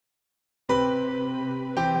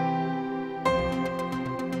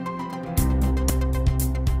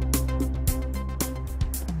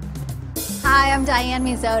Hi, I'm Diane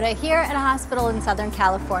Mizota here at a hospital in Southern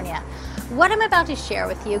California. What I'm about to share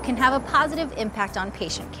with you can have a positive impact on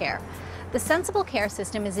patient care. The Sensible Care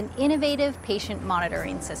system is an innovative patient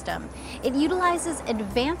monitoring system. It utilizes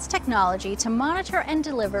advanced technology to monitor and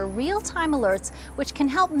deliver real-time alerts which can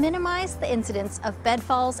help minimize the incidence of bed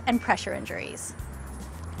falls and pressure injuries.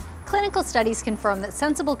 Clinical studies confirm that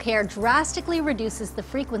Sensible Care drastically reduces the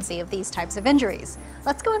frequency of these types of injuries.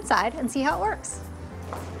 Let's go inside and see how it works.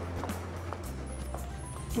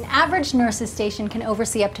 An average nurse's station can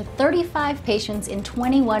oversee up to 35 patients in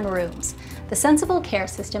 21 rooms. The Sensible Care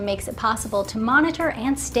system makes it possible to monitor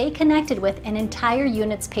and stay connected with an entire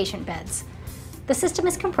unit's patient beds. The system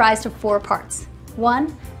is comprised of 4 parts.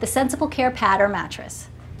 1, the Sensible Care pad or mattress.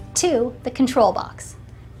 2, the control box.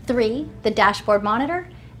 3, the dashboard monitor.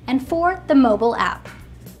 And 4, the mobile app.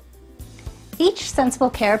 Each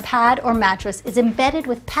Sensible Care pad or mattress is embedded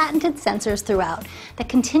with patented sensors throughout that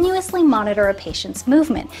continuously monitor a patient's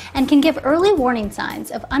movement and can give early warning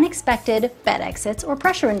signs of unexpected bed exits or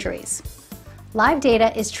pressure injuries. Live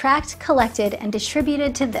data is tracked, collected, and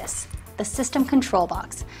distributed to this, the system control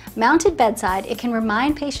box. Mounted bedside, it can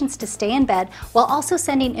remind patients to stay in bed while also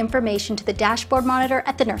sending information to the dashboard monitor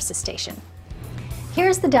at the nurse's station.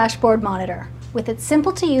 Here's the dashboard monitor. With its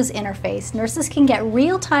simple-to-use interface, nurses can get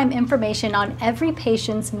real-time information on every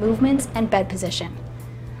patient's movements and bed position.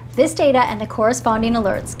 This data and the corresponding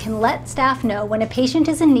alerts can let staff know when a patient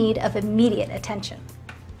is in need of immediate attention.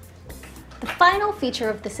 The final feature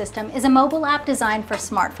of the system is a mobile app designed for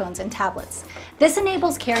smartphones and tablets. This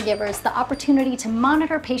enables caregivers the opportunity to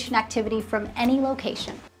monitor patient activity from any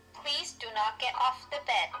location. Please do not get off the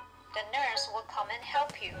bed. The nurse will come and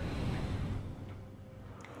help you.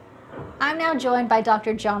 I'm now joined by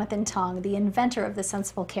Dr. Jonathan Tong, the inventor of the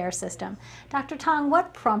Sensible Care system. Dr. Tong,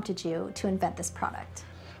 what prompted you to invent this product?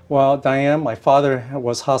 Well, Diane, my father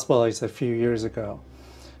was hospitalized a few years ago.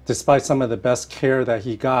 Despite some of the best care that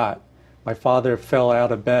he got, my father fell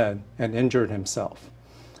out of bed and injured himself.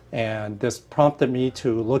 And this prompted me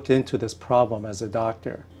to look into this problem as a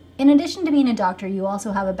doctor. In addition to being a doctor, you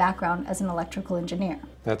also have a background as an electrical engineer.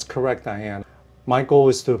 That's correct, Diane. My goal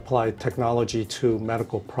is to apply technology to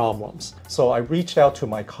medical problems. So I reached out to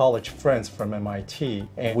my college friends from MIT,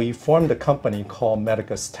 and we formed a company called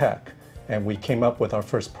MedicusTek, and we came up with our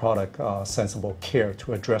first product, Sensible Care,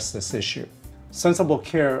 to address this issue. Sensible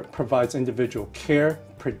Care provides individual care,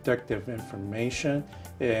 predictive information,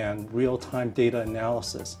 and real-time data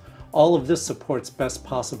analysis. All of this supports best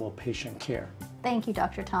possible patient care. Thank you,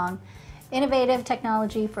 Dr. Tong. Innovative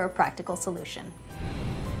technology for a practical solution.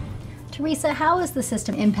 Teresa, how has the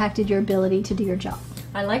system impacted your ability to do your job?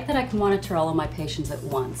 I like that I can monitor all of my patients at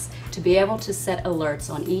once. To be able to set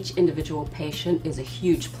alerts on each individual patient is a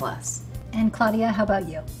huge plus. And Claudia, how about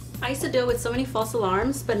you? I used to deal with so many false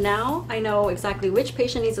alarms, but now I know exactly which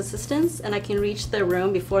patient needs assistance and I can reach their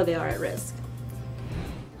room before they are at risk.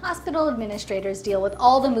 Hospital administrators deal with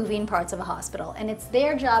all the moving parts of a hospital, and it's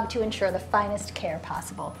their job to ensure the finest care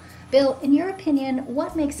possible. Bill, in your opinion,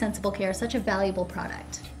 what makes Sensible Care such a valuable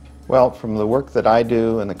product? Well, from the work that I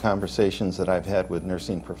do and the conversations that I've had with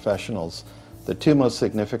nursing professionals, the 2 most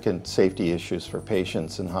significant safety issues for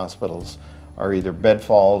patients in hospitals are either bed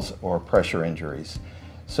falls or pressure injuries.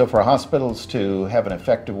 So for hospitals to have an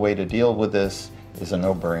effective way to deal with this is a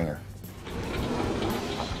no-brainer.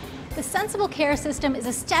 The Sensible Care system is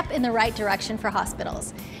a step in the right direction for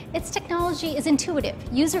hospitals. Its technology is intuitive,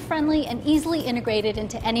 user-friendly, and easily integrated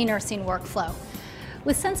into any nursing workflow.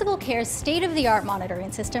 With Sensible Care's state-of-the-art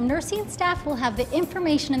monitoring system, nursing staff will have the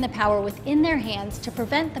information and the power within their hands to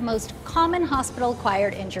prevent the most common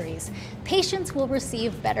hospital-acquired injuries. Patients will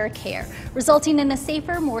receive better care, resulting in a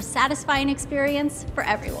safer, more satisfying experience for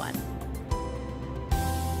everyone.